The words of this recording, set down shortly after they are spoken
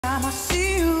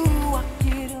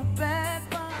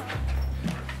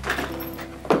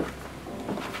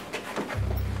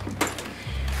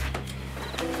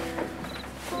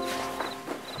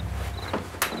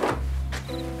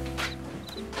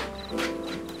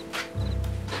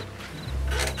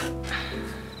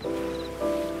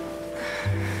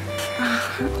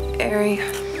Carrie.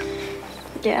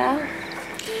 Yeah?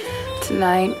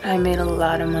 Tonight, I made a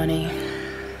lot of money.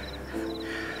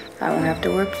 I won't have to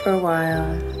work for a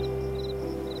while.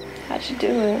 How'd you do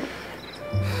it?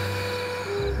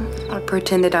 I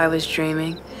pretended I was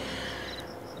dreaming.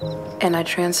 And I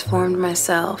transformed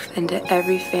myself into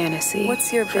every fantasy.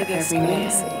 What's your for biggest every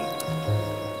fantasy?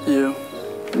 man. You.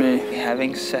 Me.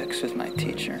 Having sex with my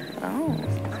teacher. Oh.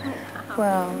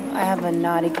 Well, I have a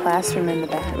naughty classroom in the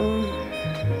back.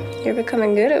 You're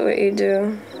becoming good at what you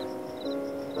do.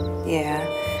 Yeah.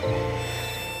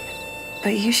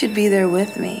 But you should be there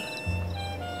with me.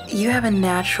 You have a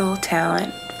natural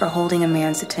talent for holding a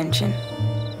man's attention.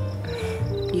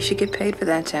 You should get paid for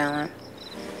that talent.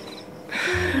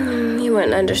 You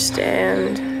wouldn't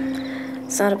understand.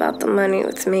 It's not about the money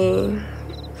with me.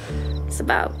 It's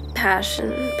about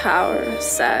passion, power,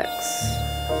 sex.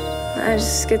 I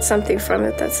just get something from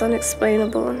it that's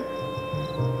unexplainable.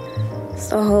 It's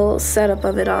the whole setup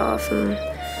of it all, from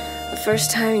the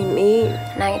first time you meet,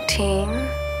 19,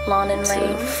 lawn and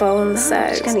lane, phone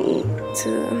sex, gonna eat. to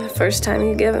the first time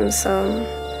you give him some.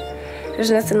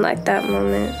 There's nothing like that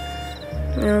moment,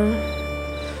 you know?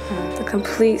 The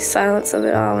complete silence of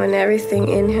it all and everything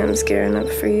in him's gearing up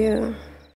for you.